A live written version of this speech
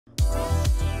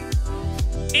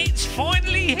It's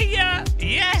finally here!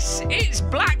 Yes, it's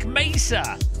Black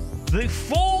Mesa. The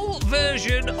full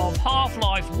version of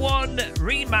Half-Life 1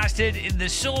 remastered in the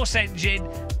Source engine.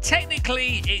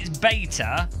 Technically, it's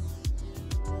beta,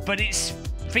 but it's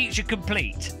feature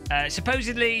complete.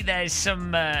 Supposedly, there's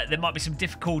some there might be some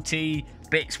difficulty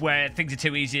bits where things are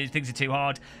too easy, things are too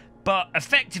hard, but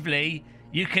effectively,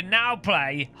 you can now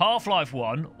play Half-Life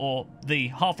 1, or the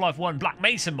Half-Life 1 Black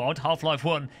Mesa mod, Half-Life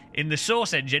 1 in the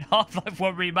Source engine, Half-Life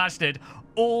 1 remastered,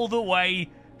 all the way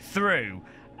through.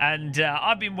 And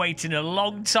I've been waiting a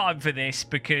long time for this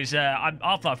because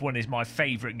Half-Life 1 is my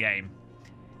favourite game.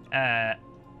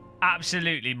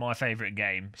 Absolutely my favourite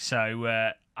game.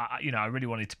 So, you know, I really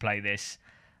wanted to play this.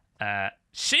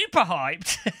 Super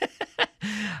hyped!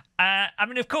 I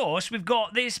mean, of course, we've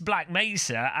got this Black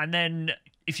Mesa, and then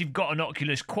if you've got an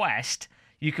Oculus Quest,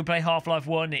 you can play Half-Life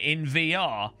 1 in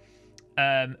VR.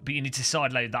 But you need to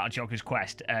sideload that on your Oculus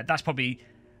Quest. That's probably...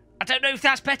 I don't know if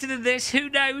that's better than this. Who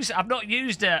knows? I've not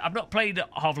played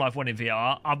Half-Life 1 in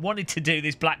VR. I wanted to do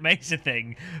this Black Mesa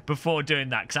thing before doing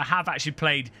that, because I have actually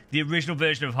played the original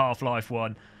version of Half-Life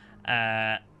 1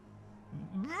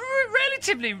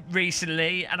 relatively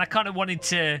recently, and I kind of wanted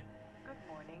to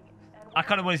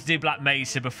do Black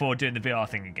Mesa before doing the VR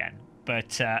thing again.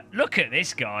 But look at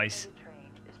this, guys.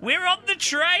 We're on the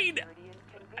train.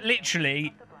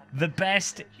 Literally the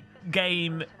best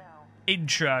game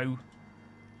intro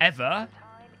ever.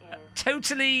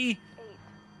 Totally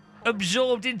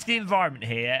absorbed into the environment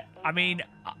here. I mean,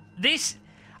 this,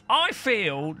 I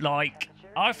feel like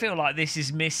this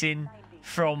is missing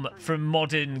from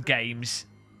modern games.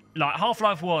 Like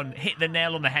Half-Life 1 hit the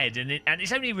nail on the head, and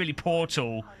it's only really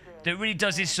Portal that really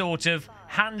does this sort of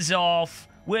hands off,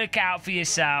 work out for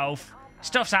yourself,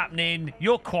 stuff's happening,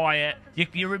 you're quiet,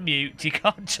 you're a mute, you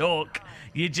can't talk,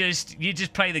 you just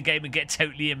play the game and get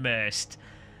totally immersed.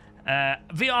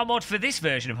 VR mod for this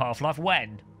version of Half-Life,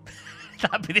 when?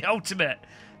 That'd be the ultimate.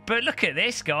 But look at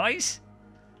this, guys.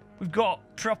 We've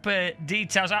got proper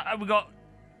details. We've got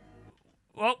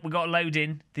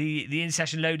loading, the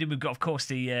in-session loading. We've got, of course,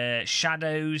 the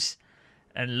shadows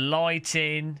and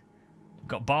lighting. We've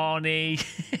got Barney.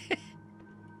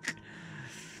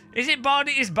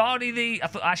 Is Barney the...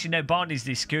 Actually, no, Barney's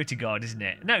the security guard, isn't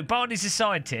it? No, Barney's the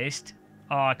scientist.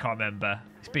 Oh, I can't remember.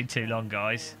 It's been too long,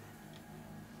 guys.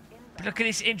 But look at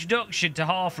this introduction to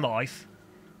Half-Life.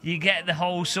 You get the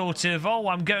whole sort of, oh,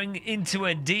 I'm going into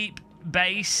a deep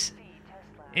base.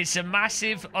 It's a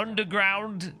massive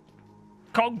underground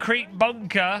concrete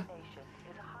bunker.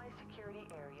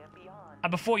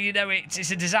 And before you know it,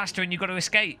 it's a disaster and you've got to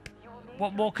escape.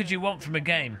 What more could you want from a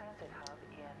game?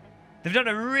 They've done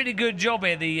a really good job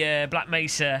here, the Black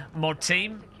Mesa mod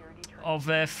team, of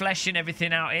fleshing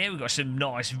everything out here. We've got some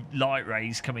nice light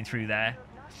rays coming through there.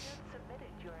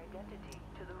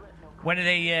 When are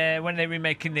they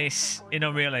remaking this in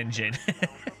Unreal Engine?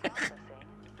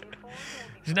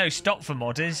 There's no stop for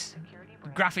modders.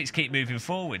 Graphics keep moving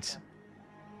forwards.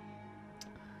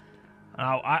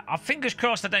 I fingers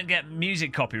crossed I don't get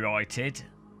music copyrighted.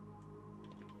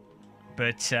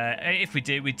 But if we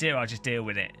do, I'll just deal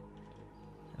with it.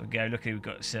 There we go. Look, we've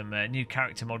got some new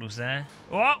character models there.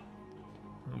 Whoa!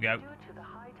 There we go.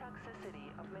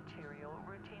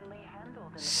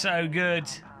 So good.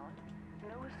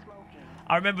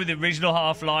 I remember the original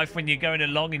Half-Life when you're going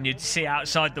along and you'd see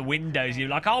outside the windows, you're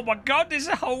like, oh my god, there's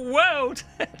a whole world.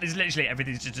 There's literally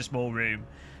everything's just a small room.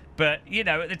 But, you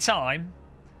know, at the time,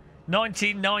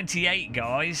 1998,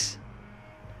 guys,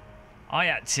 I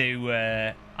had to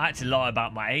lie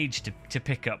about my age to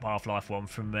pick up Half-Life 1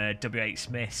 from W.H.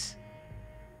 Smith's.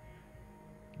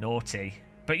 Naughty.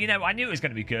 But, you know, I knew it was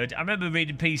going to be good. I remember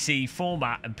reading PC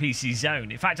Format and PC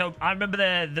Zone. In fact, I remember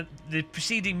the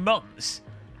preceding months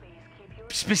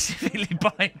specifically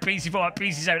buying PC Format,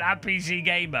 PC Zone and PC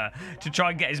Gamer to try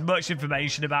and get as much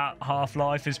information about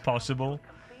Half-Life as possible.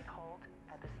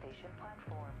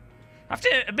 I have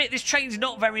to admit, this train's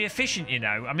not very efficient, you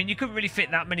know. I mean, you couldn't really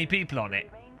fit that many people on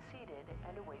it.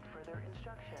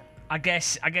 I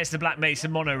guess the Black Mesa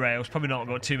monorail's probably not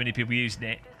got too many people using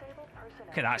it.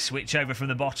 Look at that switch over from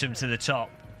the bottom to the top.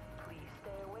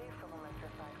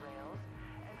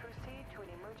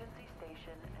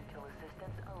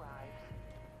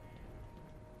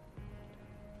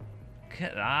 Look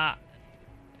at that.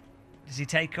 Does he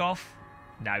take off?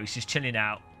 No, he's just chilling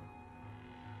out.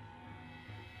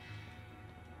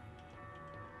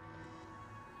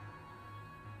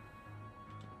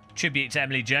 Tribute to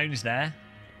Emily Jones there.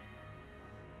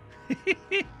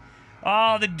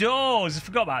 Oh, the doors. I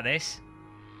forgot about this.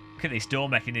 Look at this door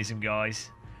mechanism, guys.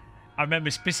 I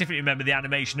specifically remember the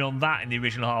animation on that in the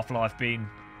original Half-Life being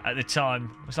at the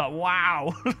time. I was like,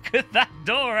 wow, look at that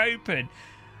door open.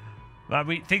 Well,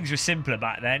 things were simpler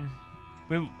back then.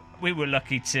 We were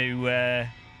lucky to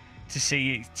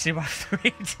see our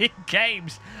 3D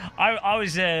games. I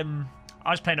was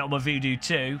playing it on my Voodoo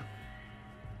 2.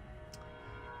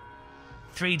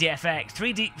 3D FX,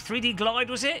 3D Glide,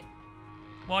 was it?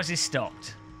 Why is this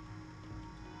stopped?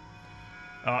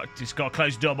 Oh, just got to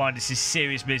close the door behind. This is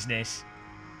serious business.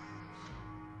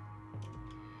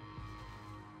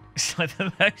 It's like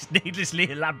the most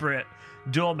needlessly elaborate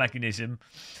door mechanism.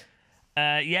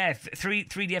 Yeah, 3D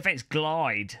FX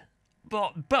Glide.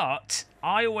 But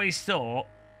I always thought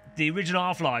the original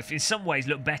Half-Life in some ways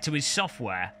looked better with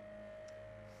software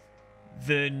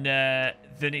than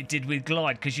it did with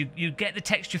Glide, because you get the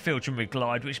texture filtering with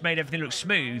Glide, which made everything look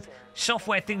smooth.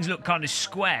 Software things look kind of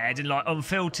squared and like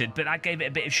unfiltered, but that gave it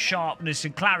a bit of sharpness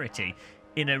and clarity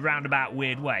in a roundabout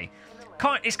weird way.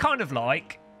 It's kind of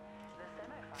like,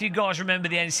 if you guys remember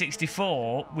the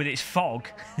N64 with its fog,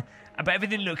 but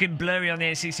everything looking blurry on the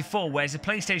N64, whereas the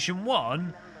PlayStation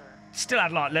 1 still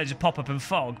had like loads of pop-up and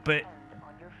fog, but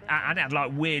and it had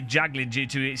like weird juggling due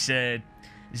to its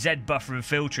Z buffer and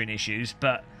filtering issues,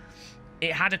 but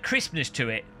it had a crispness to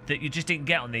it that you just didn't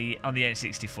get on the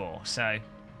N64. So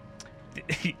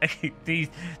these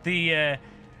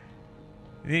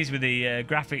were the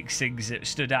graphics things that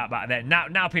stood out back then.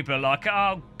 Now people are like,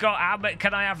 oh god,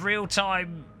 can I have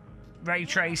real-time ray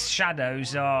trace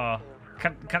shadows? Oh,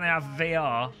 can I have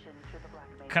VR?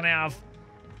 Can I have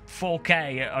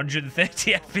 4K at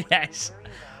 130 FPS?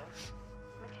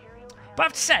 But I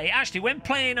have to say, actually, when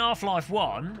playing Half-Life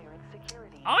 1,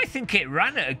 I think it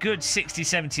ran at a good 60,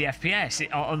 70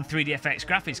 FPS on 3DFX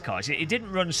graphics cards. It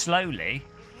didn't run slowly.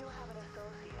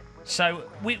 So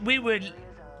we were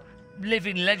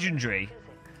living legendary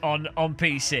on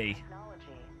PC.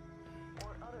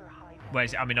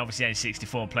 Whereas, I mean, obviously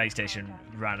N64 and PlayStation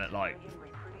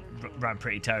ran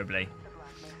pretty terribly.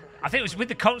 I think it was with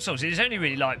the consoles, it was only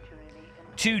really like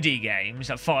 2D games,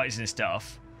 like fighters and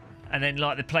stuff. And then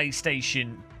like the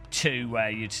PlayStation 2, where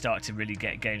you'd start to really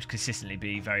get games consistently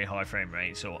be very high frame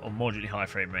rates or moderately high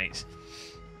frame rates.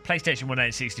 PlayStation 1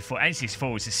 and N64.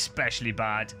 N64 was especially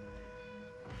bad.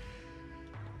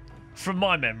 From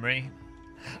my memory,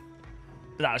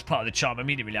 that was part of the charm. I mean,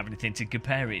 you didn't really have anything to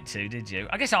compare it to, did you?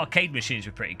 I guess arcade machines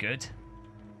were pretty good.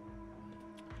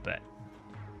 But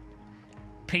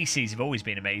PCs have always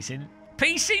been amazing.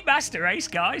 PC Master Race,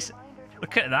 guys.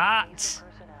 Look at that.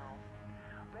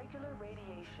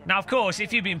 Now, of course,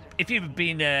 if you've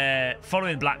been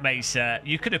following Black Mesa,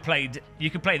 you could play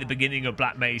the beginning of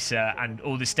Black Mesa and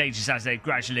all the stages as they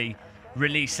gradually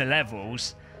release the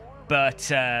levels,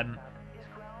 but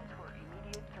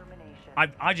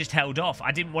I just held off.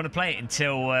 I didn't want to play it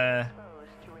until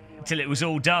it was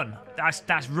all done.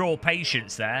 That's raw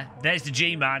patience there. There's the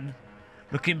G-Man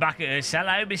looking back at us.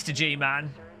 Hello, Mr.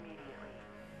 G-Man.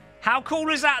 How cool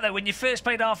is that, though, when you first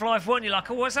played Half-Life 1, you're like,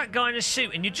 oh, what's that guy in a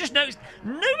suit? And you just noticed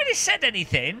nobody said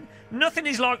anything. Nothing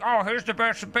is like, oh, here's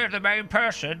the main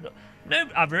person. No,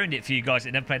 I've ruined it for you guys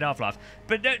that never played Half-Life.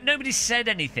 But nobody said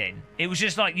anything. It was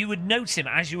just like you would notice him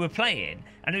as you were playing.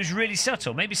 And it was really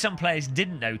subtle. Maybe some players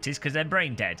didn't notice because they're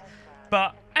brain dead.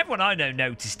 But everyone I know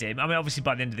noticed him. I mean, obviously,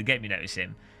 by the end of the game, you notice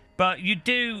him. But you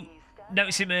do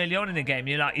notice him early on in the game.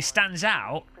 You're like, he stands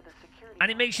out. And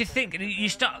it makes you think, and you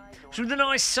start. Some of the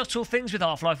nice subtle things with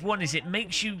Half-Life 1 is it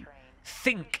makes you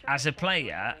think as a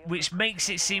player, which makes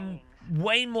it seem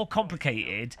way more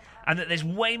complicated, and that there's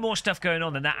way more stuff going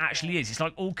on than that actually is. It's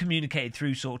like all communicated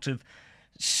through sort of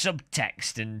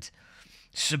subtext and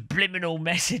subliminal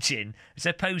messaging, as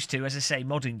opposed to, as I say,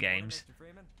 modern games,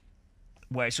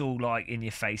 where it's all like in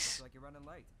your face,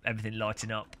 everything lighting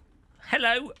up.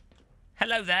 Hello,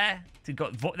 hello there. They've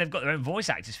got their own voice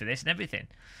actors for this and everything.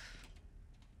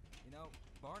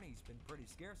 Barney's been pretty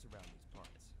scarce around these parts.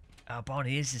 Oh,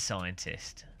 Barney is the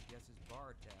scientist.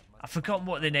 I've forgotten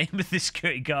what the name of the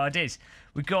security guard is.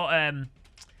 We've got,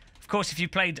 of course, if you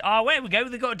played... Oh, there we go.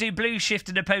 They've got to do blue shift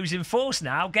and opposing force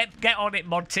now. Get on it,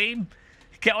 mod team.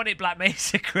 Get on it, Black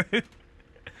Mesa crew.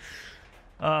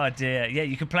 Oh, dear. Yeah,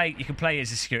 you can play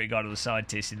as a security guard or the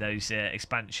scientist in those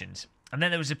expansions. And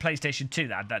then there was a PlayStation 2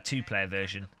 that had that two-player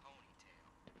version.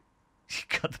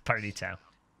 You got the ponytail.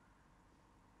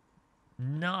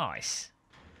 Nice.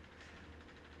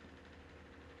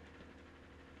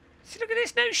 See, look at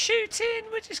this, no shooting.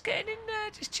 We're just getting in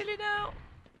there, just chilling out.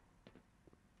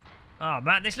 Oh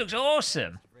man, this looks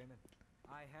awesome. Raymond,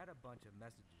 I had a bunch of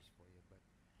messages for you, but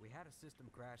we had a system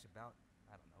crash about,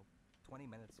 I don't know, 20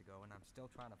 minutes ago, and I'm still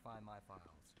trying to find my files.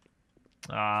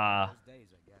 Ah. Those days,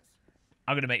 I guess.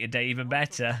 I'm gonna make your day even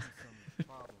better.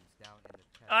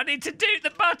 I need to do the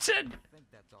button. I think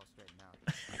that's all straightened out.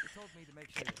 You told me to make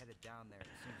sure you headed down there as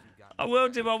soon as you got. I will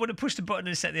do. I would have pushed the button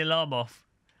and set the alarm off.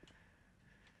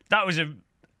 That was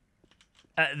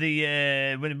at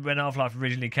the when Half-Life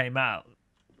originally came out.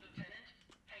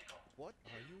 What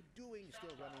are you doing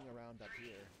still running around up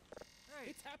here?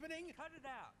 Hey, It's happening! cut it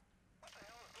out.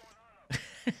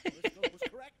 Horoscope was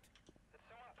correct.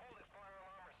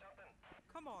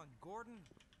 Come on, Gordon.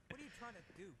 What are you trying to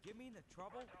do? Get me into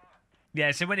trouble?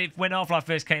 Yeah, so when Half-Life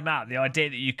first came out, the idea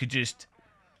that you could just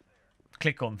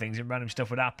click on things and random stuff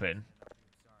would happen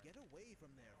Get away from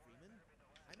there, Freeman.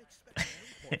 I'm expecting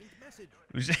an important message.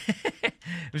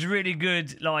 it was really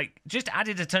good. Like, just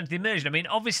added a ton to the immersion. I mean,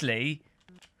 obviously,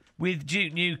 with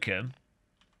Duke Nukem.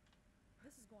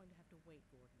 This is going to have to wait,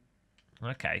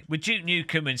 Gordon. Okay, with Duke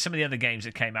Nukem and some of the other games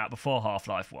that came out before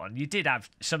Half-Life 1, you did have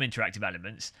some interactive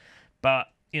elements, but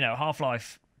you know,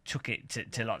 Half-Life took it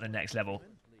to like the next level.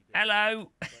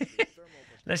 Hello.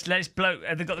 let's blow.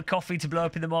 Have they got the coffee to blow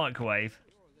up in the microwave?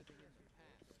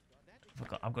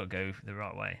 I've got to go the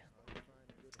right way.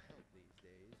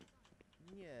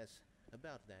 Yes,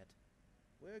 about that.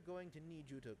 We're going to need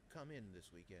you to come in this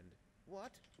weekend.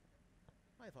 What?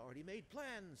 I've already made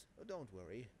plans. Oh, don't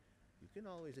worry. You can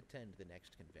always attend the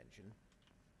next convention.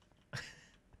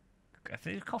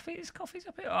 Coffee's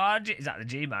up here. Oh, is that the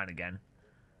G-Man again?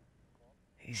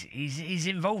 He's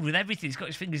involved with everything. He's got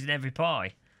his fingers in every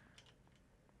pie.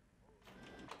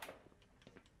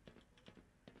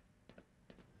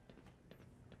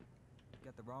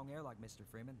 Got the wrong airlock, Mr.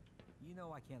 Freeman. You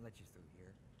know I can't let you through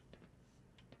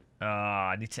here.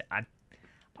 I need to.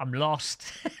 I'm lost.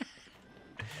 I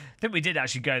think we did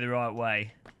actually go the right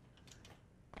way.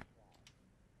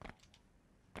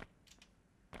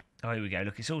 Oh, here we go.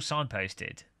 Look, it's all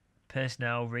signposted.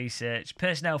 Personnel, research,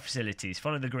 personnel facilities.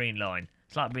 Follow the green line.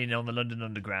 It's like being on the London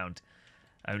Underground.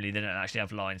 Only they don't actually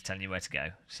have lines telling you where to go.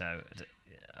 So,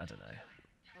 I don't know.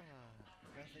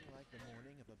 Nothing like the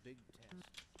morning of a big test.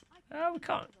 Oh, we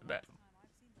can't.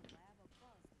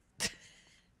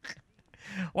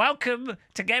 Welcome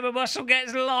to Gamer Muscle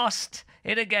Gets Lost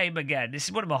in a game again. This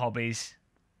is one of my hobbies.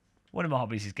 One of my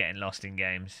hobbies is getting lost in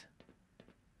games.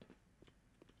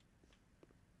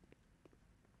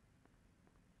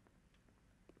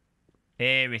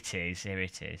 Here it is. Here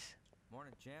it is.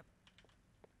 Morning, champ.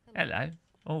 Hello.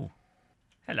 Oh.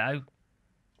 Hello.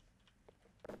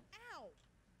 Ow!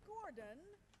 Gordon!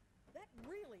 That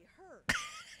really hurt. Do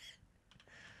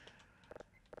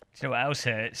you know what else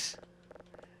hurts?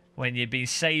 When you've been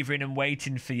savouring and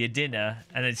waiting for your dinner,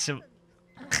 and then some...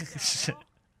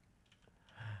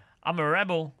 I'm a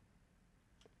rebel.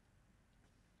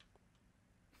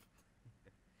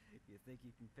 You think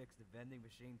you can fix the vending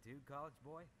machine too, college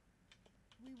boy?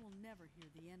 We will never hear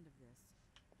the end of this.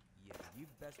 Yeah,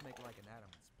 you'd best make like an atom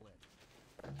and split.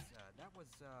 That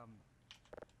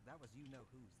was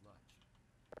you-know-who's lunch.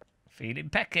 Feeling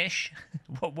peckish.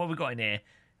 What we got in here?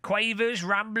 Quavers,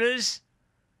 Ramblers.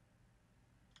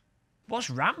 What's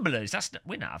Ramblers?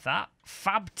 We don't have that.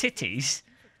 Fab Titties.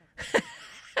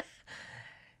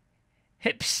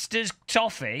 Hipsters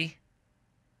Toffee.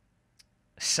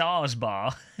 SARS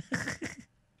Bar.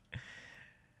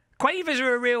 Quavers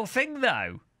are a real thing,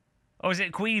 though. Or is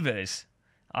it Queevers?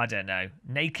 I don't know.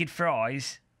 Naked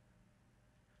Fries.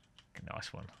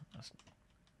 Nice one.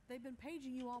 They've been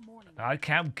paging you all morning.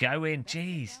 Okay, I'm going. Best get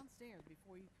Jeez. downstairs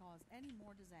before you cause any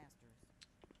more disasters.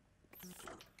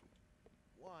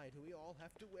 Why do we all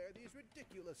have to wear these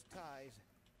ridiculous ties?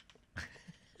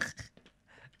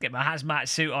 Get my hazmat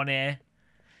suit on here.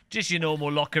 Just your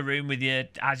normal locker room with your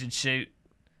hazard suit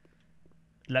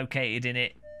located in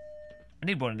it. I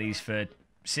need one of these for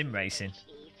sim racing.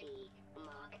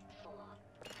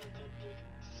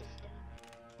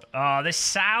 Oh, the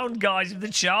sound, guys, of the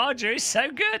charger is so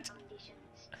good.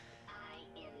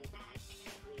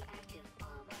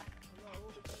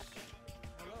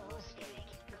 Hello?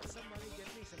 Somebody get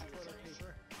me some toilet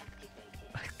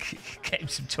paper. Get him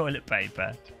some toilet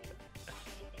paper.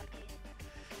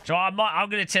 So I'm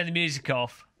going to turn the music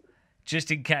off,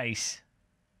 just in case.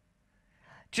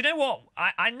 Do you know what?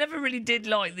 I never really did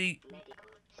like the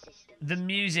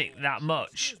music that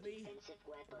much. Excuse me.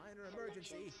 Minor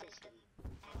emergency.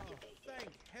 Oh, thank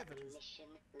heavens.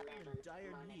 I'm in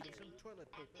dire need of some toilet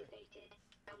paper.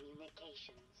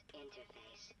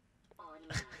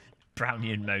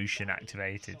 Brownian motion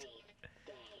activated.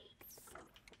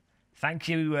 Thank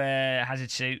you,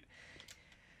 Hazard Suit.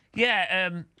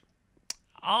 Yeah,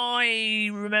 I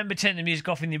remember turning the music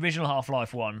off in the original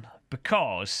Half-Life 1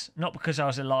 because, not because I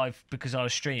was alive, because I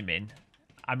was streaming.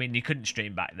 I mean, you couldn't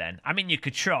stream back then. I mean, you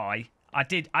could try. I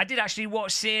did actually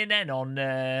watch CNN on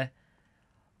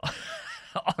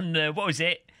on what was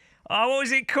it? Oh, what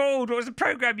was it called? What was the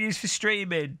program used for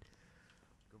streaming?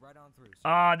 Go right on through.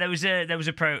 There was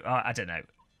a pro. I don't know.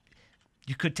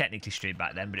 You could technically stream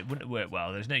back then, but it wouldn't work well.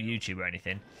 There was no YouTube or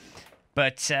anything.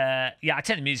 But yeah, I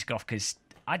turned the music off because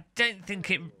I don't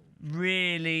think it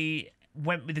really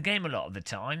went with the game a lot of the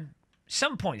time.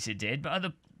 Some points it did,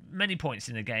 but many points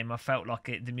in the game I felt like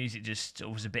the music just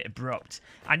was a bit abrupt.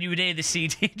 And you would hear the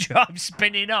CD drive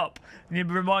spinning up and it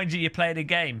reminds you're playing a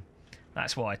game.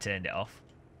 That's why I turned it off.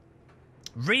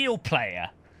 Real player.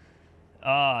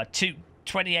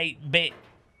 28-bit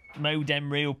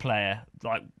modem real player.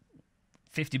 Like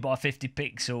 50 by 50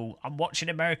 pixel. I'm watching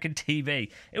American TV.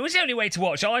 It was the only way to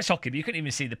watch ice hockey, but you couldn't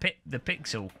even see the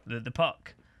pixel, the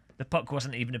puck. The puck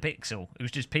wasn't even a pixel. It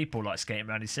was just people like skating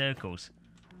around in circles.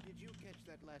 Did you catch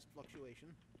that last fluctuation?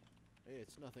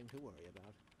 It's nothing to worry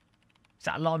about. Is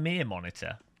that a Limea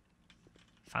monitor?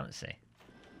 Fancy.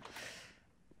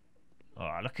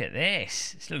 Oh, look at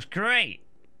this. This looks great.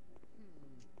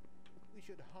 We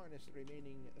should harness the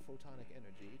remaining photonic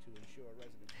energy to ensure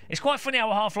residents... It's quite funny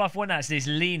how Half-Life 1 has this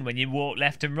lean when you walk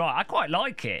left and right. I quite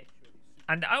like it.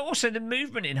 And also the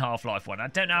movement in Half-Life 1. I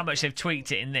don't know how much they've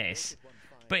tweaked it in this.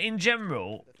 But in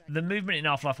general, the movement in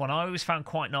Half-Life 1 I always found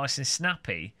quite nice and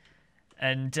snappy.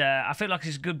 And I feel like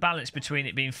there's a good balance between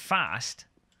it being fast,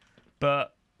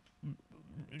 but,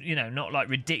 you know, not like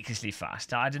ridiculously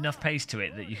fast. I had enough pace to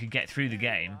it that you could get through the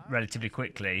game relatively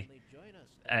quickly,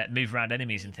 move around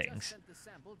enemies and things.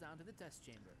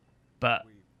 But,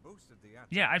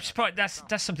 yeah, I'm surprised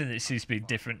that's something that seems to be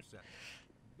different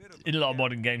in a lot of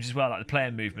modern games as well. Like the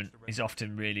player movement is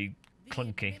often really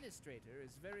clunky.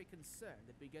 Very concerned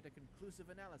that we get a conclusive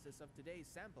analysis of today's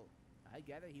sample. I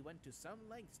gather he went to some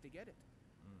lengths to get it.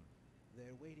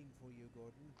 They're waiting for you,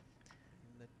 Gordon.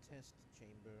 In the test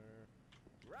chamber.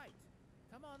 Right.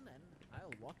 Come on then.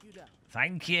 I'll walk you down.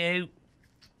 Thank you.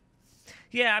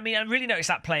 Yeah, I mean, I really noticed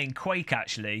that playing Quake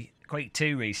actually, Quake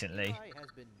 2 recently.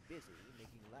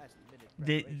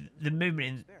 The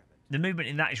movement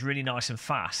in that is really nice and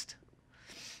fast,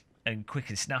 and quick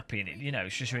and snappy, and it, you know,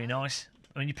 it's just really nice.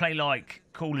 When you play like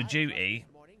Call of Duty,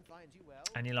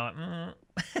 and you're like,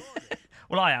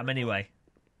 well, I am anyway.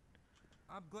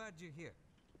 I'm glad you're here.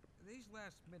 These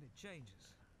last-minute changes,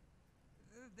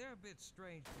 they're a bit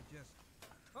strange to just...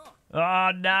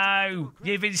 Oh no!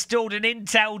 You've installed an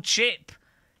Intel chip,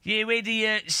 you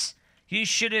idiots! You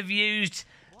should have used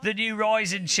the new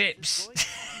Ryzen chips.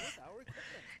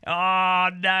 Oh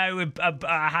no!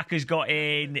 A hacker's got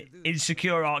in.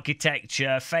 Insecure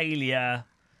architecture, failure.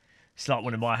 It's like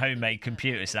one of my homemade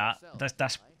computers.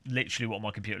 That's literally what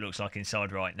my computer looks like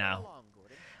inside right now.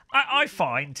 I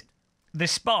find the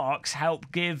sparks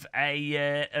help give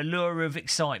a lure of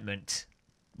excitement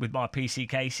with my PC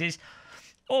cases.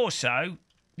 Also,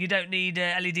 you don't need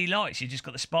LED lights. You just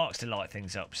got the sparks to light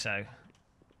things up. So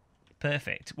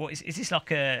perfect. What is this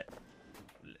like a?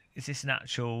 Is this an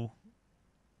actual?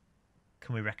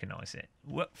 Can we recognise it?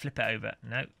 Whoop, flip it over.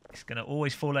 No, it's going to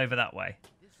always fall over that way.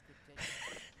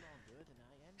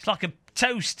 It's like a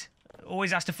toast.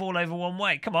 Always has to fall over one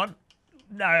way. Come on.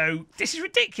 No, this is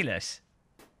ridiculous.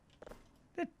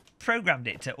 They programmed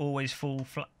it to always fall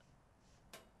flat.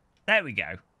 There we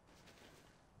go.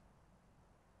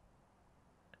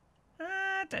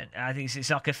 I think it's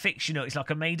like a fictional, it's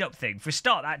like a made-up thing. For a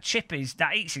start, that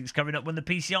heat sink's covering up one of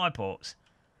the PCI ports.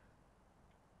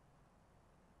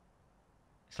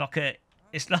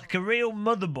 It's like a real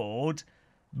motherboard,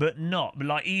 but not, but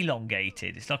like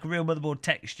elongated. It's like a real motherboard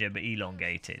texture, but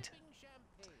elongated.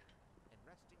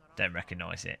 Don't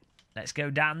recognise it. Let's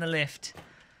go down the lift.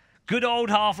 Good old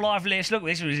Half-Life lift. Look,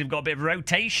 this one's got a bit of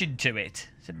rotation to it.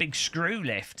 It's a big screw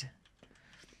lift.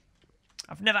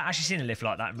 I've never actually seen a lift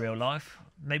like that in real life.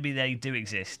 Maybe they do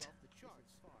exist.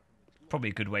 Probably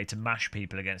a good way to mash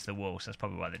people against the wall, so that's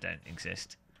probably why they don't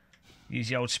exist. Use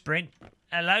the old sprint.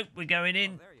 Hello, we're going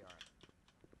in. There you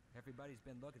are. Everybody's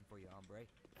been looking for you, hombre.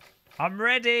 I'm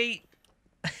ready.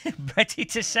 Ready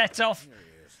to set off.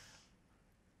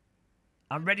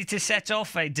 I'm ready to set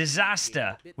off a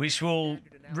disaster which will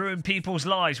ruin people's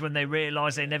lives when they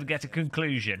realise they never get a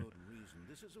conclusion.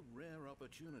 This is a rare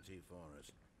opportunity for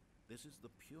us. This is the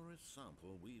purest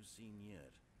sample we've seen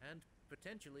yet. And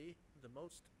potentially the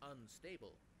most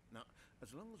unstable. Now,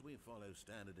 as long as we follow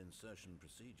standard insertion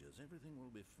procedures, everything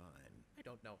will be fine. I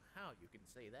don't know how you can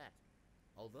say that.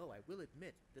 Although I will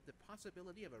admit that the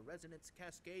possibility of a resonance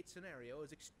cascade scenario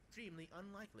is extremely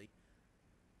unlikely.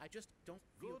 I just don't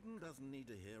feel... Gordon doesn't need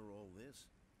to hear all this.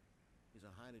 He's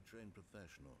a highly trained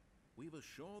professional. We've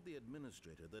assured the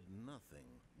administrator that nothing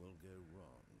will go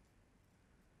wrong.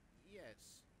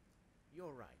 Yes,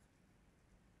 you're right.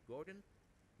 Gordon,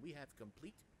 We have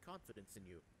complete confidence in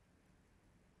you.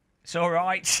 It's all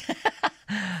right.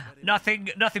 nothing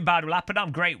bad will happen.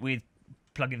 I'm great with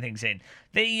plugging things in.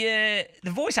 The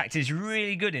voice acting is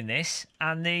really good in this,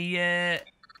 and the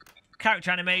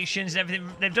character animations and everything,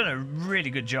 they've done a really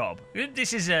good job.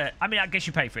 This is I mean, I guess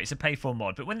you pay for it. It's a pay for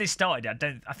mod, but when this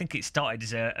started, I think it started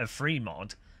as a free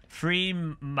mod. Free,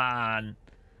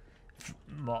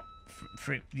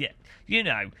 yeah, you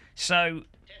know. So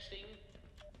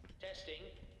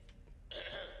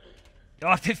oh,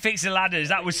 I did fix the ladders.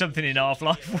 That was something in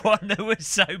Half-Life 1 that was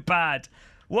so bad.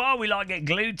 Whoa, we like get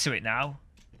glued to it now.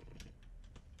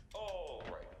 All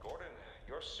right, Gordon.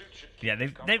 Your suit should Yeah,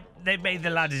 they've made the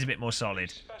ladders a bit more solid.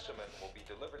 specimen will be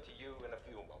delivered to you in a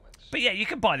few moments. But yeah, you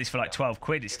can buy this for like 12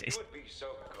 quid. It's, If you would be so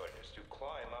good as to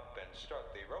climb up and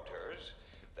start the rotors,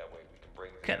 that way we can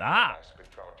bring Look at the that. mass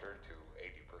spectrometer to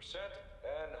 80%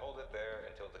 and hold it there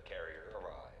until the carrier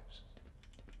arrives.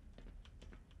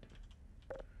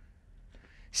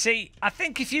 See, I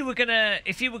think if you were gonna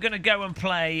go and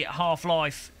play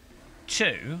Half-Life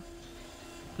 2,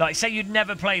 like say you'd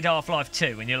never played Half-Life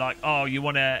 2 and you're like, oh, you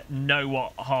want to know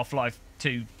what Half-Life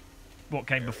 2, what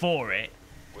came before it,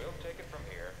 We'll take it from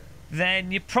here.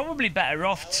 then you're probably better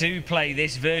off to play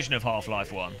this version of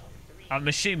Half-Life 1. I'm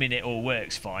assuming it all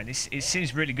works fine. It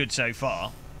seems really good so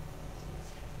far.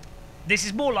 This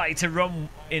is more likely to run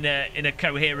in a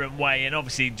coherent way and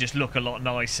obviously just look a lot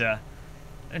nicer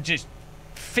and just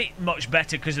fit much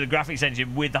better because of the graphics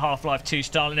engine with the Half-Life 2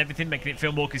 style and everything, making it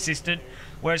feel more consistent.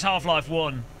 Whereas Half-Life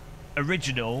 1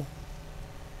 original,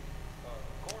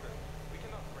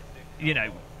 you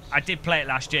know, I did play it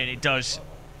last year and it does.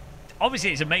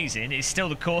 Obviously, it's amazing. It's still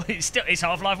the core. It's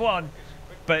Half-Life 1,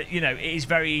 but you know, it is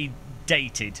very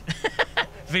dated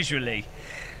visually.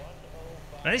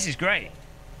 Now this is great.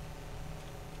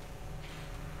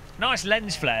 Nice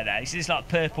lens flare there. It's this like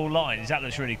purple lines. That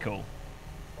looks really cool.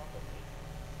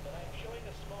 But I'm showing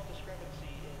a small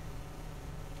discrepancy in,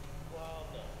 well,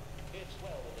 no, it's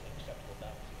well within acceptable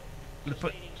bounds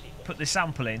here. Put the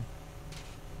sample in.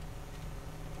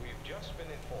 We've just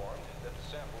been informed that the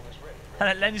sample is ready.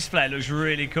 That lens flare looks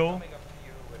really cool. Coming up to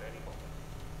you at any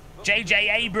moment.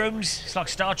 J.J. Abrams. It's like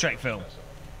a Star Trek film.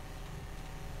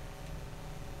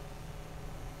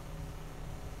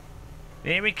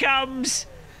 Here he comes.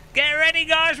 Get ready,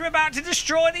 guys. We're about to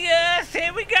destroy the Earth.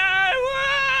 Here we go.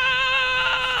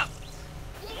 Ah!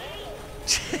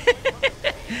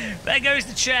 There goes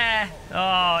the chair.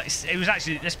 Oh, it was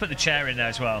actually... Let's put the chair in there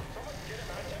as well.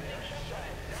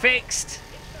 Fixed.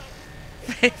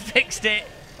 Fixed it.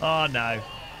 Oh, no.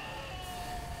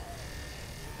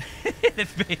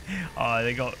 Oh,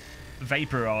 they got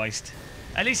vaporized.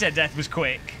 At least their death was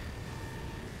quick.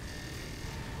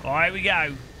 All right, here we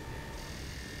go.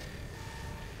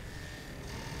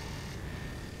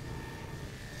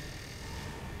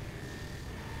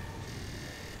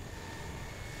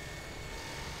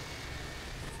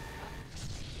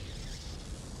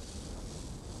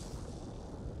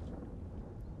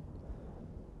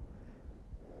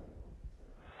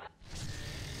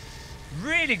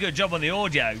 Really good job on the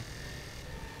audio.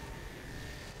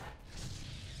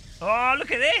 Oh,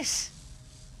 look at this.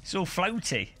 It's all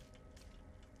floaty.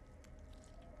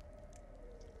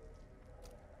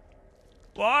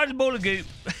 What? A ball of goop.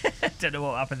 Don't know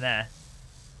what happened there.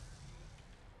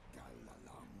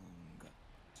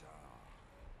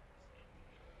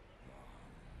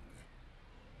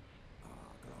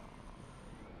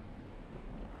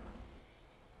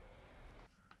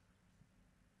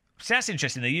 See, that's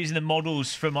interesting. They're using the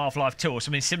models from Half-Life 2 or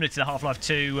something similar to the Half-Life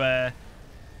 2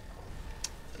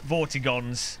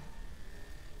 Vortigons.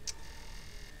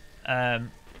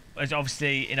 As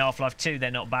obviously in Half-Life 2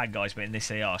 they're not bad guys, but in this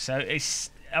they are. So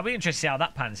I'll be interested to see how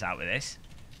that pans out with this.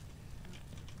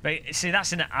 But see,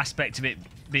 that's an aspect of it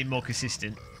being more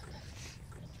consistent.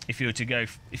 If you were to go,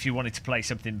 if you wanted to play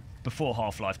something before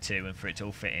Half-Life 2 and for it to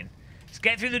all fit in. Let's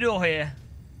get through the door here.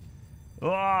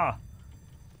 Oh.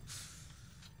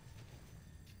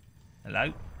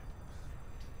 Hello?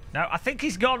 No, I think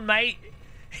he's gone, mate.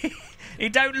 He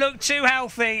don't look too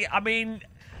healthy. I mean,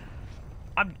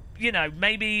 you know,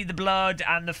 maybe the blood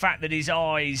and the fact that his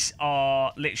eyes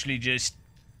are literally just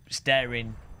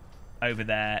staring over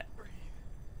there.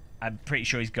 I'm pretty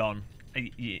sure he's gone.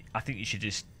 I think you should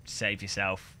just save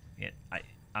yourself. Yeah,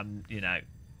 you know.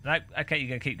 No, okay, you're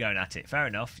going to keep going at it. Fair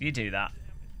enough. You do that.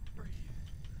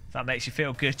 If that makes you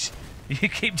feel good, you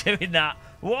keep doing that.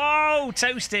 Whoa,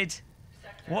 toasted.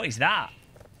 What is that?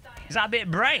 Is that a bit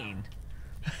of brain?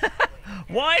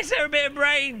 Why is there a bit of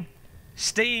brain?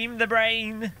 Steam the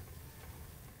brain.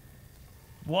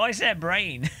 Why is there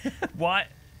brain? Why?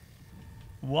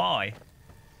 Why?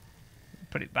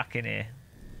 put it back in here.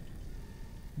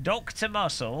 Dock to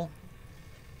muscle.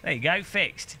 There you go,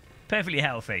 fixed. Perfectly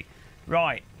healthy.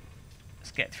 Right.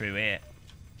 Let's get through here.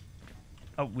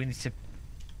 Oh, we need to...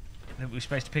 We're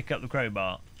supposed to pick up the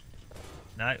crowbar.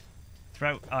 No.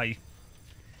 Throw... Oh, you...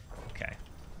 Okay.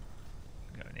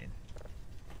 Going in.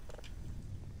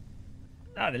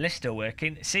 Oh, the lift's still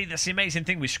working. See, that's the amazing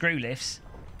thing with screw lifts.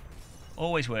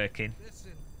 Always working.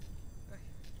 Listen,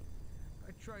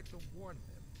 I tried to warn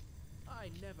them. I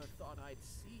never thought I'd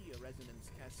see a resonance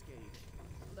cascade,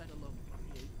 let alone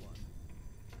create one.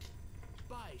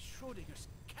 By Schrodinger's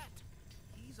cat,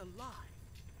 he's alive.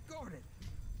 Gordon!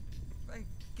 Thank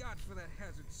God for that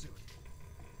hazard suit.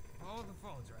 All the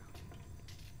phones are out.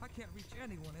 I can't reach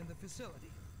anyone in the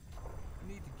facility.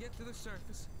 We need to get to the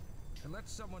surface and let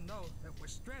someone know that we're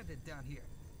stranded down here.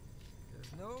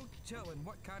 There's no telling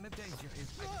what kind of danger is...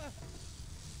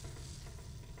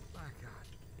 My God,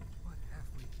 what have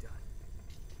we done?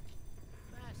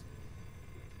 Fascinating.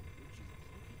 Would you look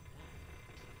at that?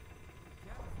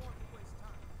 Can't afford to waste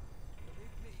time.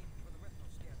 Leave me for the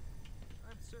retinal scanner.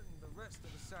 I'm certain the rest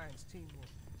of the science team will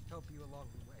help you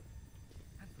along the way.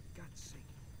 And for God's sake,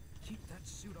 keep that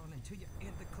suit on until you're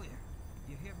in the clear.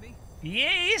 You hear me?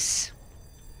 Yes!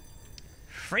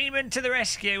 Freeman to the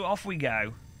rescue. Off we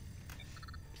go.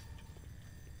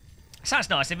 Sounds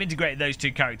nice. They've integrated those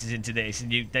two characters into this,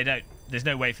 and there's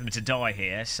no way for them to die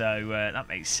here, so that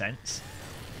makes sense.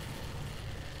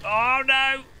 Oh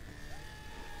no!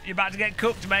 You're about to get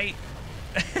cooked, mate.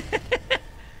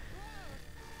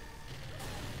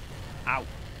 Ow.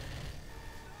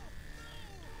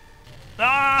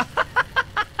 Ah!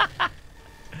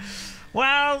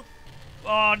 Well,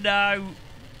 oh no.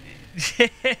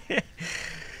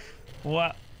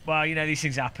 What? Well, you know, these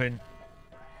things happen.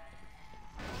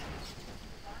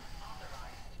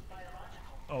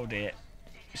 Oh dear.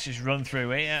 Let's just run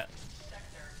through here.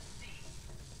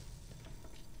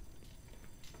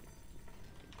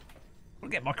 I'll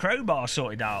get my crowbar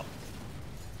sorted out.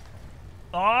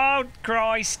 Oh,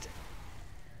 Christ.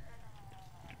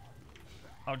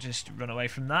 I'll just run away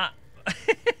from that.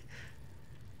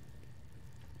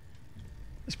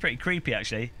 It's pretty creepy,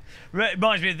 actually.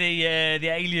 Reminds me of the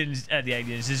aliens,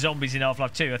 the zombies in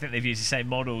Half-Life 2. I think they've used the same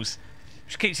models,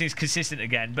 which keeps things consistent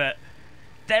again, but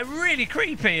they're really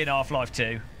creepy in Half-Life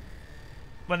 2.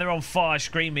 When they're on fire,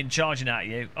 screaming, charging at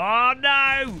you. Oh,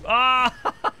 no! Oh!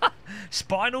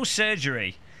 Spinal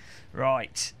surgery.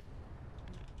 Right.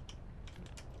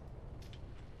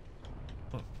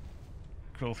 Oh.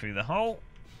 Crawl through the hole.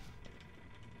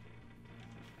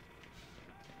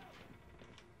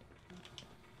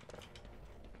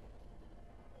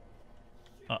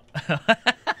 Oh.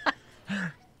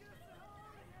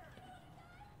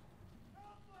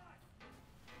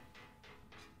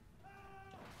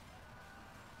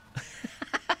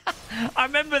 I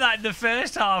remember that in the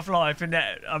first Half-Life, and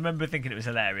I remember thinking it was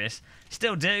hilarious.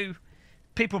 Still do.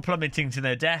 People plummeting to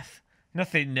their death.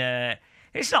 Nothing.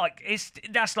 That's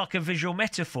like a visual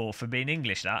metaphor for being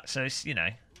English. That so it's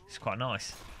it's quite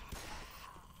nice.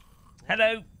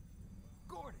 Hello.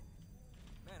 Gordon,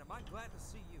 man, am I glad to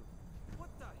see you. What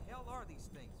the hell are these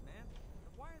things, man?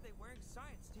 And why are they wearing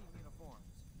science team uniforms?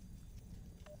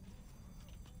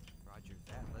 Roger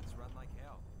that. Let's run like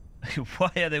hell.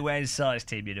 Why are they wearing science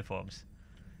team uniforms?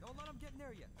 Don't let them get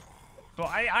near you. But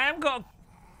I haven't got.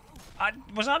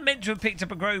 Was I meant to have picked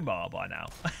up a crowbar by now?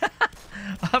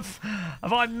 have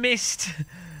I missed?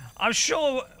 I'm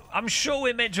sure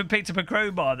we're meant to have picked up a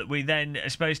crowbar that we then are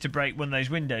supposed to break one of those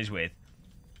windows with.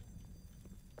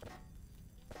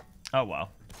 Oh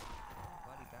well.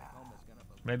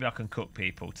 Maybe I can cook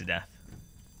people to death.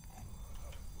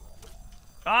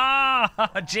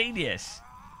 Ah, genius.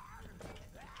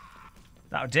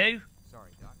 That'll do.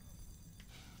 Sorry, Doc.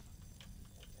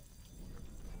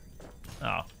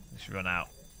 Oh, let's run out.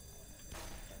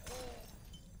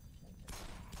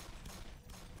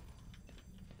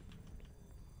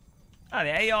 Oh,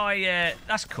 the AI,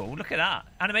 that's cool. Look at that.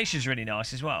 Animation's really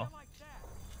nice as well.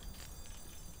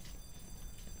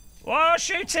 Whoa,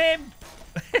 shoot him!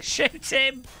 Shoot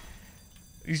him!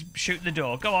 He's shooting the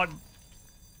door. Go on.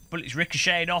 Bullets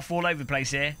ricocheting off all over the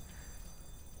place here.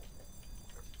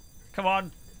 Come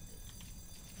on.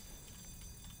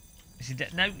 Is he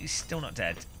dead? No, he's still not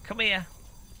dead. Come here.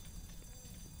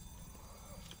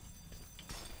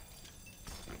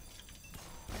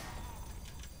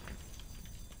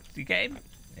 Did you get him?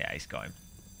 Yeah, he's got him.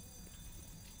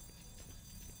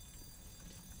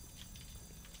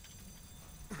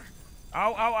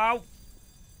 Ow, ow, ow.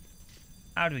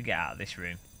 How do we get out of this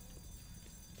room?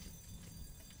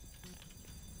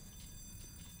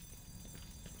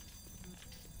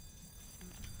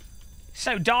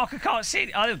 So dark I can't see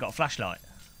it. Oh, they've got a flashlight.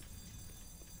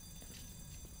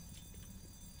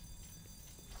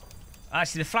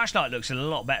 Actually, the flashlight looks a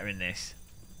lot better in this.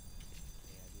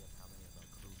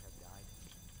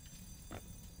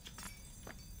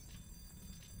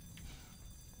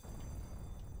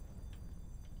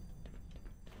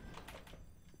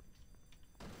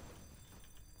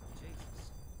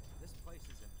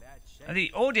 And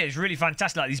the audio is really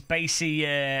fantastic, like these bassy,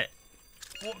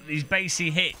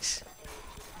 hits.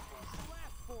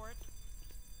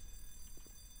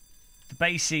 The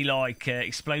bassy, like,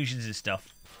 explosions and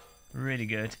stuff. Really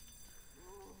good.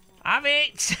 Have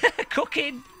it!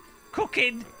 Cooking!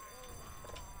 Cooking!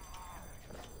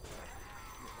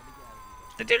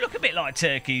 They do look a bit like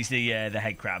turkeys, the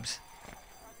head crabs.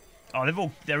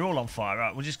 Oh, they're all on fire.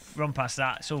 Right, we'll just run past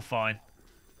that. It's all fine.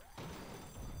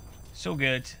 It's all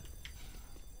good.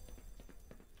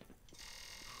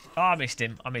 Oh, I missed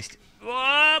him. I missed him.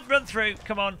 Whoa, run through.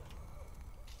 Come on.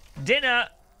 Dinner.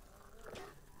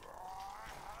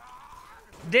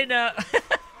 Dinner.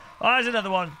 Oh, there's another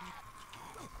one.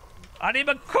 I need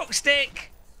my cook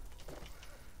stick.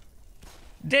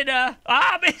 Dinner.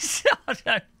 Ah, I missed. Oh,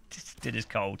 no. Dinner's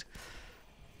cold.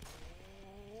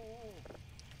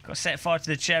 Got to set fire to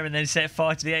the chair and then set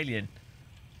fire to the alien.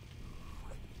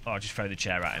 Oh, I'll just throw the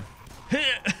chair at him.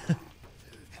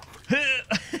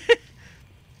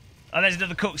 Oh, there's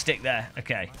another cook stick there.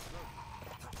 Okay.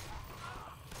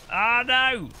 Oh,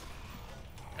 no.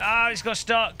 Oh, it's got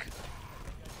stuck.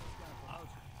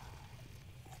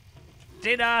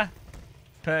 Dinner.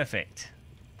 Perfect.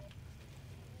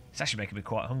 It's actually making me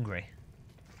quite hungry.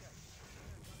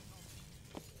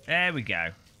 There we go.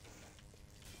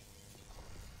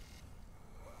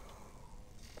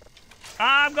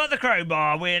 I've got the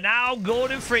crowbar. We're now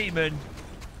Gordon Freeman.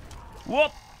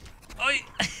 Whoop. Oi.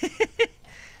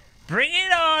 Bring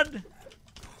it on.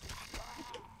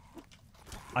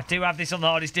 I do have this on the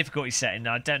hardest difficulty setting.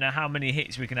 I don't know how many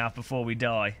hits we can have before we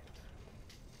die.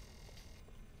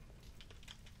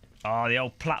 Oh, the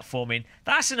old platforming.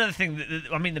 That's another thing.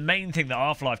 I mean, the main thing that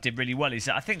Half-Life did really well is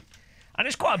that I think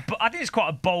it's quite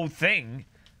a bold thing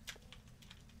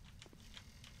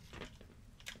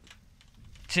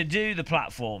to do the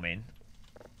platforming,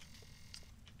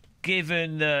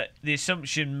 given that the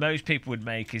assumption most people would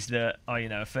make is that, oh, you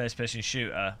know, a first-person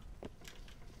shooter.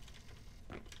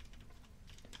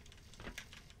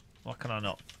 Why can I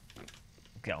not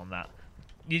get on that?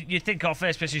 You think our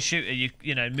first-person shooter,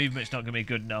 you know, movement's not going to be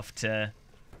good enough to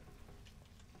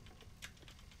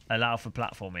allow for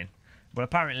platforming. Well,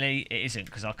 apparently it isn't,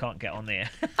 because I can't get on there.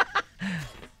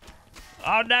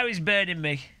 Oh no, he's burning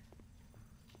me.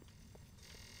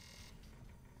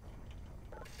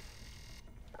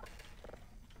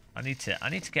 I need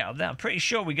to get up there. I'm pretty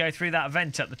sure we go through that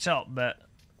vent up the top, but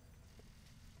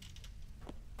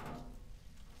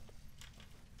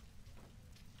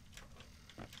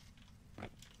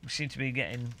we seem to be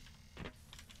getting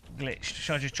glitched.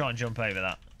 Should I just try and jump over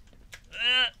that?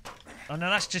 Oh no,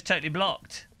 that's just totally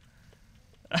blocked.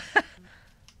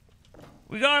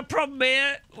 We got a problem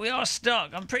here. We are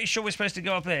stuck. I'm pretty sure we're supposed to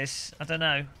go up this. I don't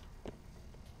know.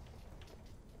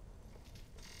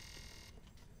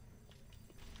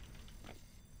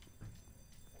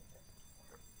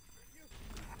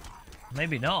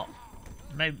 Maybe not.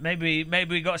 Maybe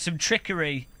we got some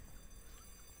trickery.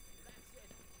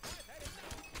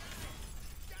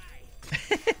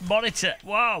 Monitor.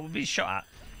 Wow, we'll be shot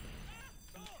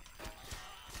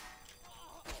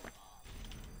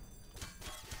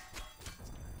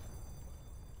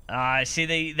at. See,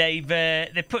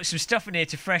 they put some stuff in here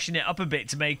to freshen it up a bit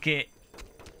to make it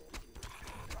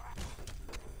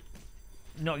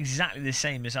not exactly the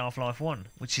same as Half-Life 1,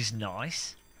 which is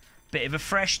nice. Bit of a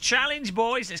fresh challenge,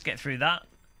 boys. Let's get through that.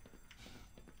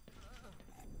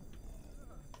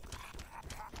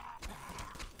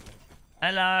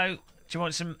 Hello. Do you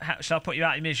want some... Shall I put you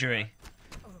out of misery?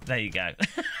 There you go.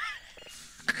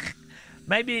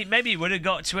 maybe he would have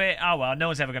got to it. Oh, well, no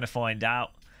one's ever going to find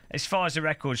out. As far as the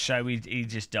records show, he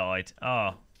just died.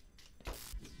 Oh.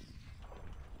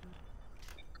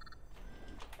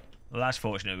 Well, that's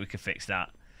fortunate we could fix that.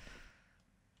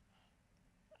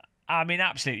 I mean,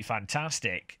 absolutely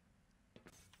fantastic.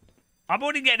 I'm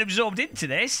already getting absorbed into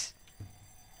this.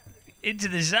 Into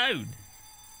the zone.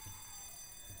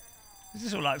 This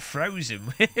is all like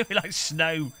frozen. We're like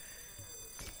snow.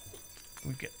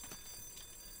 We get...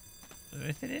 Is there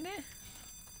anything in here?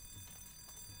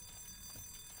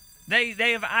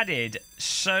 They have added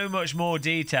so much more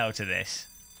detail to this.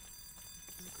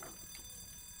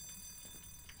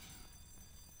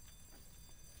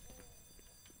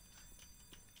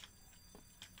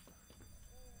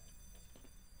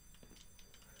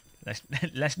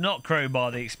 Let's not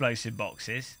crowbar the explosive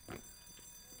boxes.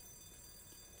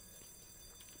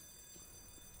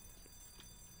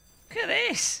 Look at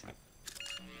this.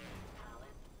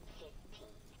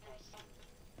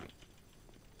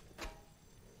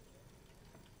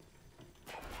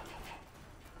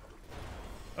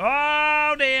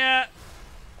 Oh dear.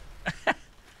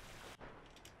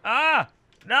 Ah,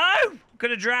 no! I'm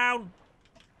gonna drown.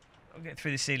 I'll get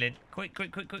through the ceiling. Quick,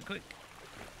 quick, quick, quick, quick.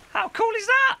 How cool is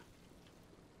that?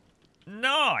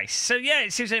 Nice. So yeah,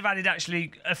 it seems they've added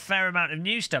actually a fair amount of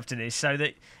new stuff to this, so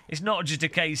that it's not just a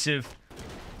case of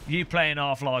you playing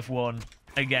Half-Life 1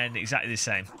 again, exactly the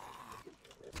same.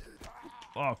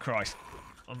 Oh Christ.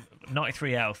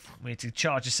 93 health. We need to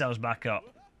charge ourselves back up.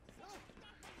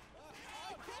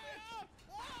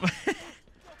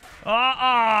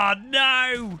 Oh,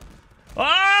 no!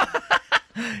 Oh!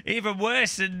 Even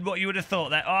worse than what you would have thought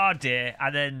there. Oh dear.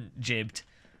 And then jibbed.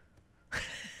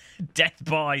 Death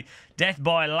by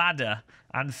ladder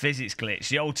and physics glitch.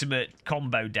 The ultimate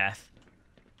combo death.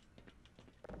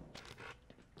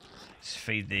 Let's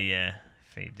feed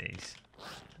these.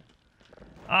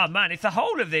 Oh man, if the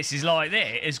whole of this is like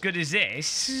this, as good as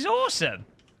this is awesome.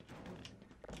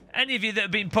 Any of you that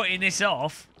have been putting this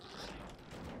off.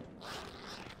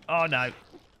 Oh no.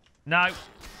 No.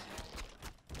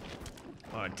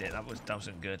 Oh dear, that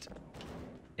wasn't good.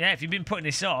 Yeah, if you've been putting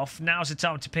this off, now's the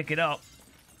time to pick it up.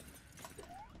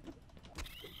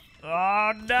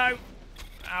 Oh no!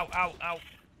 Ow, ow, ow.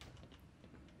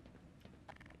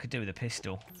 Could do with a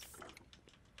pistol.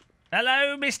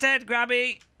 Hello, Mr. Head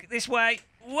Grabby. This way.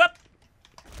 Whoop!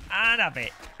 And have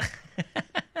it.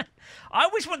 I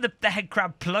always want the head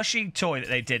crab plushie toy that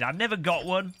they did. I never got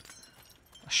one.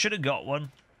 I should have got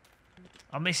one.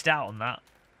 I missed out on that.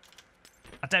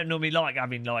 I don't normally like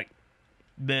having, like,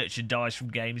 merchandise from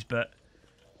games, but,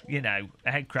 you know,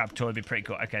 a head crab toy would be pretty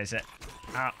cool. Okay, is it?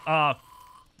 Oh,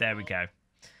 there we go.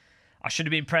 I should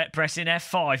have been pressing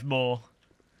F5 more.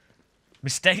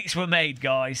 Mistakes were made,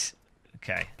 guys.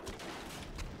 Okay.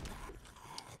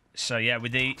 So, yeah,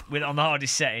 on the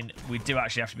hardest setting, we do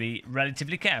actually have to be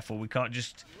relatively careful. We can't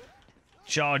just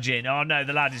charge in. Oh, no,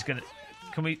 the lad is going to...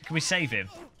 Can we save him?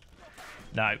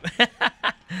 No.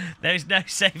 There's no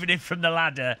saving him from the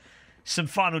ladder. Some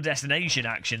Final Destination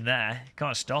action there.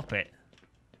 Can't stop it.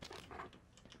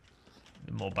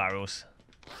 More barrels.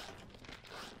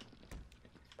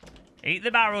 Eat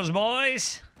the barrels,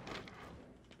 boys.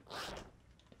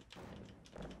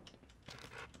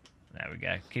 There we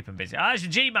go. Keep him busy. Ah, there's the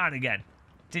G-Man again.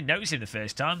 Didn't notice him the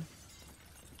first time.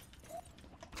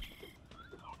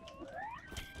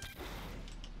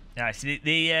 Nice.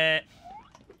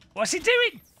 What's he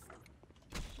doing?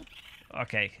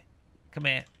 Okay. Come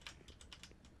here.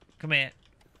 Come here.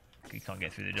 He can't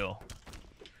get through the door.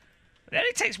 It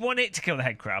only takes one hit to kill the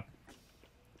head crab.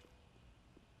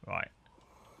 Right.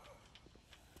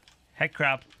 Head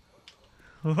crab.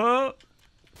 Come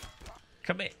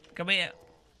here. Come here.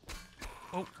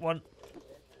 Oh, one.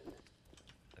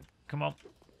 Come on.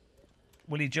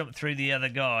 Will he jump through the other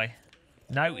guy?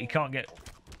 No, he can't get...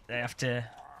 They have to...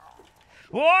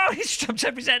 Whoa! He's jumped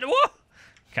over his head. Whoa!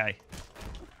 Okay.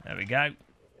 There we go.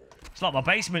 It's like my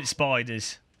basement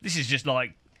spiders. This is just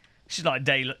like... This is like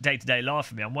day-to-day life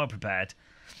for me. I'm well prepared.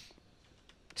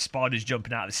 Spiders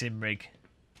jumping out of the sim rig.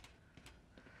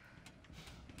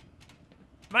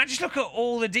 Man, just look at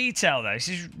all the detail, though.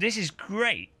 This is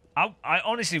great. I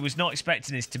honestly was not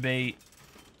expecting this to be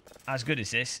as good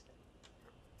as this.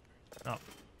 Oh,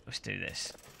 let's do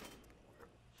this.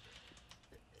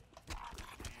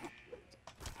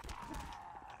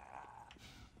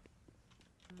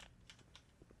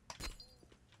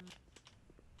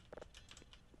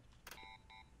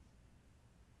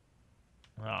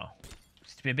 Oh,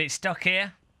 just to be a bit stuck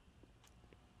here.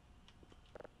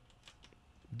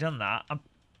 Done that. I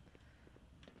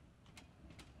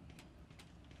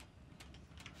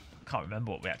can't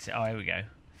remember what we had to. Oh, here we go.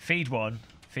 Feed 1,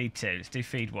 feed 2. Let's do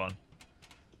feed 1.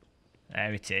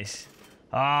 There it is.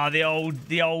 Ah, the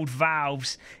old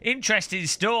valves. Interesting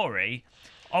story.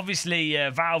 Obviously,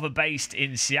 Valve are based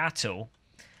in Seattle,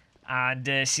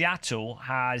 and Seattle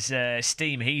has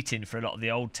steam heating for a lot of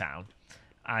the old town,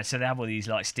 and so they have all these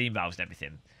like steam valves and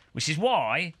everything, which is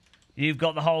why you've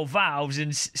got the whole valves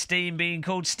and steam being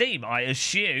called steam. I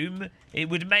assume it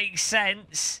would make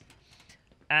sense,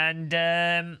 and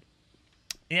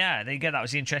yeah, there you go. That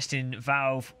was the interesting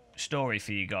Valve story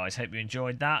for you guys. Hope you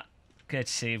enjoyed that.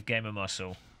 Courtesy of Gamer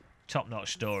Muscle.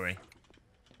 Top-notch story.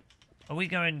 Are we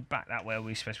going back that way, or are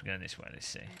we supposed to be going this way? Let's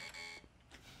see.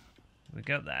 We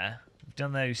go there. We've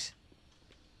done those.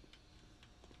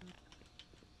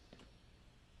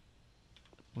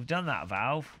 We've done that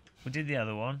valve. We did the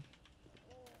other one.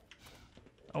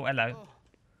 Oh, hello. Oh,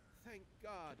 thank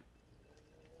God.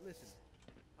 Listen,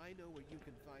 I know where you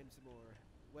can find some more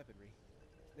weaponry.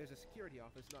 There's a security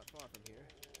office not far from here.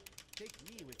 Take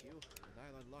me with you, and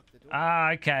I'll unlock the door.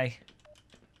 Ah, okay.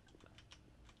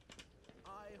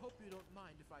 I hope you don't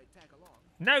mind if I tag along.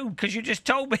 No, because you just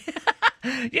told me.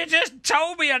 You just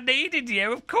told me I needed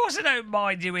you. Of course I don't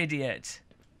mind, you idiot.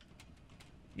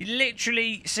 You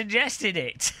literally suggested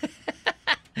it.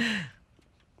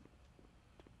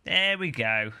 There we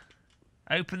go.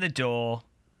 Open the door.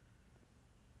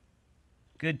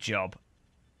 Good job.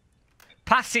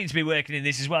 Path seems to be working in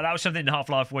this as well. That was something in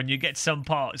Half-Life 1. You get some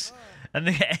parts and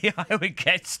the AI would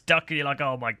get stuck and you're like,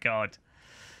 oh my god.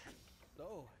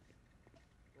 Oh,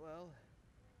 well.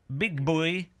 Big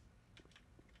boy.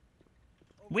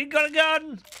 We got a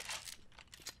gun!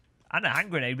 And a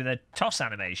hand grenade with a toss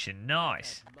animation.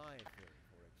 Nice. My turn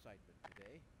for excitement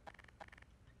today.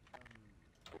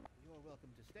 You're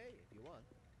welcome to stay if you want.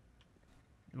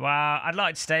 Well, I'd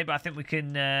like to stay, but I think we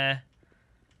can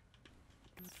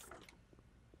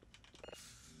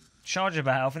charge up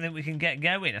our health. I think we can get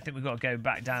going. I think we've got to go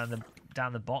back down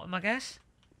the bottom, I guess.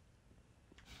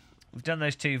 We've done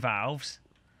those 2 valves.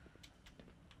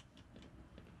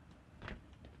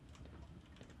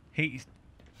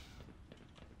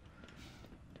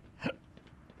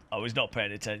 I was not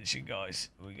paying attention, guys.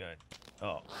 We're going.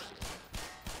 Oh.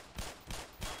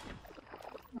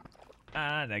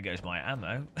 And there goes my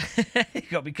ammo. You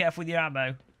got to be careful with your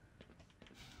ammo.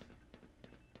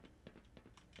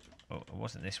 Oh, it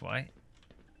wasn't this way.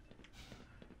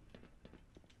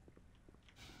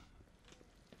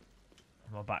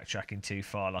 Am I backtracking too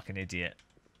far like an idiot?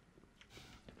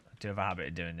 I do have a habit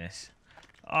of doing this.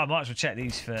 Oh, I might as well check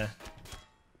these for...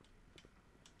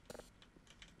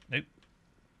 Nope.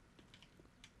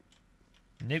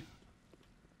 Nope.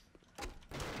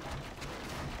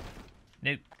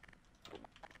 Nope.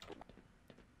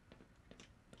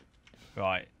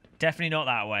 Right. Definitely not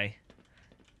that way.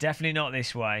 Definitely not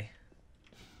this way.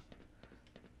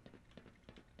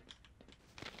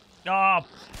 Oh!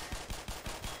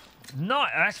 No,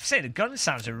 I have to say, the gun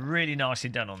sounds are really nicely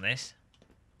done on this.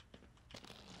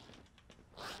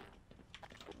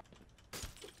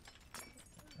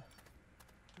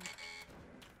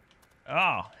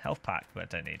 Oh, health pack, but I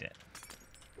don't need it.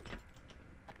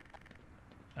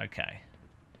 Okay.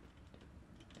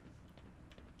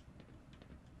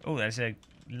 Oh, there's a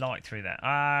light through there.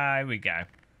 Ah, here we go.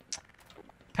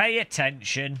 Pay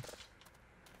attention.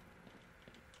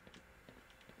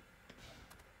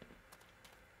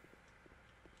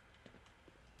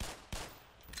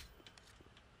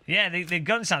 Yeah, the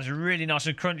gun sounds really nice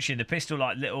and crunchy. The pistol,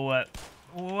 like little...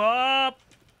 whoop!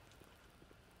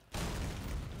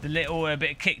 The little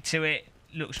bit of kick to it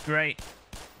looks great.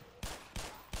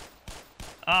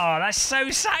 Oh, that's so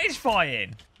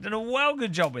satisfying. Done a well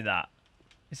good job with that.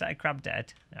 Is that a crab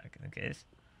dead? No, I think it is.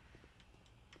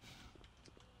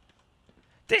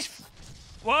 This...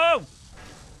 Whoa!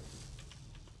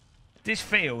 This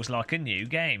feels like a new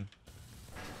game.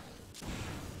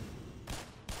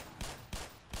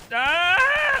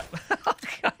 Ah!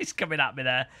 He's coming at me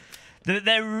there. The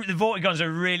Vortiguns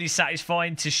are really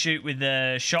satisfying to shoot with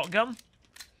the shotgun.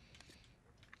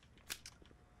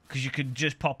 Because you can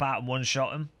just pop out and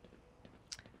one-shot them.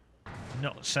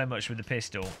 Not so much with the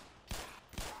pistol.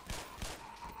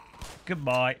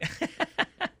 Goodbye. Gordon,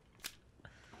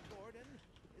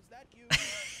 is that you?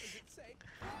 Is it safe?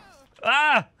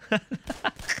 Ah!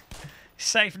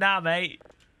 Safe now, mate.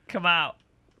 Come out.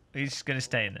 He's going to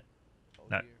stay in it.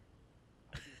 No. Dear.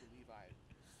 I do believe I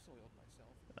soiled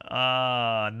myself.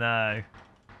 Oh, no.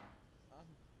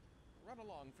 Run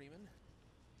along, Freeman.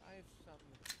 I've some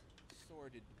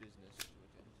sordid business to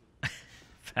attend to.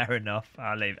 Fair enough.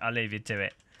 I'll leave you to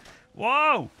it.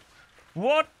 Whoa!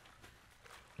 What?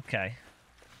 Okay.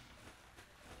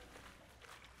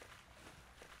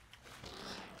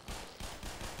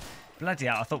 Bloody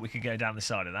hell, I thought we could go down the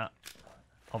side of that.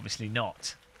 Obviously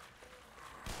not.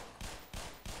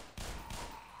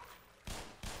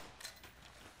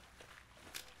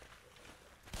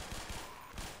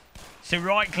 So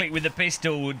right click with the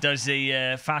pistol does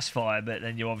the fast fire, but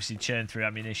then you obviously churn through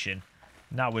ammunition.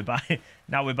 Now we're back.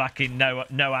 Now we're back in no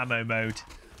ammo mode.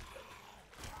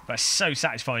 But it's so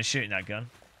satisfying shooting that gun.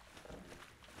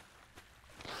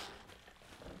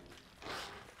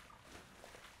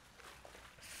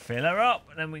 Fill her up,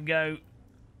 and then we can go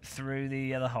through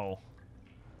the other hole.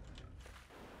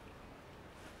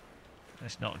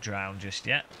 Let's not drown just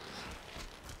yet.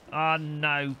 Oh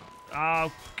no! Oh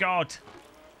god!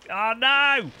 Oh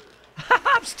no!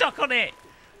 I'm stuck on it!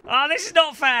 Oh, this is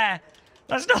not fair!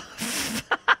 That's not...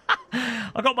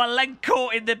 I got my leg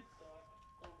caught in the...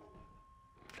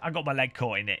 I got my leg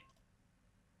caught in it.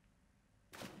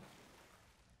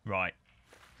 Right.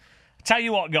 Tell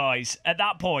you what, guys. At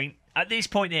that point, at this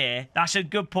point here, that's a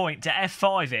good point to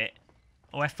F5 it.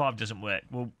 Oh, F5 doesn't work.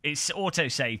 Well, it's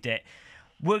auto-saved it.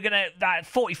 We're going to... That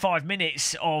 45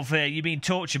 minutes of you being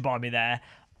tortured by me there.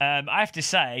 I have to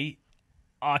say,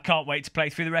 I can't wait to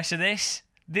play through the rest of this.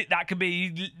 That could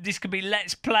be... This could be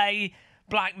Let's Play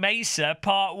Black Mesa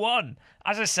Part 1.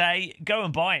 As I say, go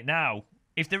and buy it now.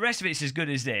 If the rest of it's as good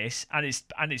as this, and it's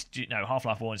you know,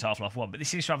 Half-Life 1 is Half-Life 1, but this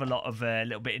seems to have a lot of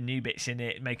little bit of new bits in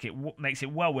it, makes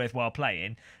it well worthwhile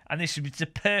playing. And this is the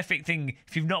perfect thing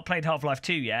if you've not played Half-Life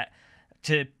 2 yet,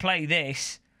 to play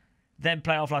this, then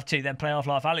play Half-Life 2, then play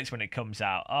Half-Life Alyx when it comes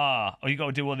out. Or you got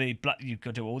to do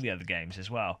all the other games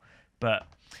as well. But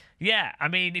yeah, I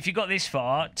mean, if you got this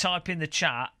far, type in the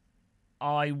chat.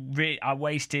 I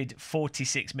wasted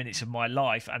 46 minutes of my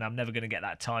life, and I'm never going to get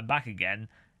that time back again.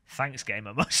 Thanks,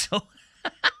 Gamer Muscle.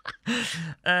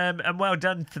 And well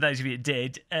done for those of you that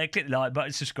did. Click the like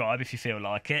button, subscribe if you feel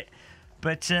like it.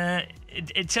 But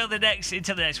until the next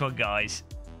one, guys.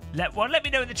 Let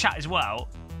me know in the chat as well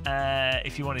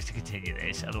if you want us to continue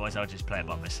this. Otherwise, I'll just play it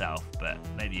by myself. But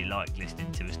maybe you like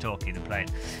listening to us talking and playing.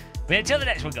 But until the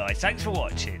next one, guys. Thanks for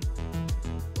watching,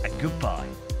 and goodbye.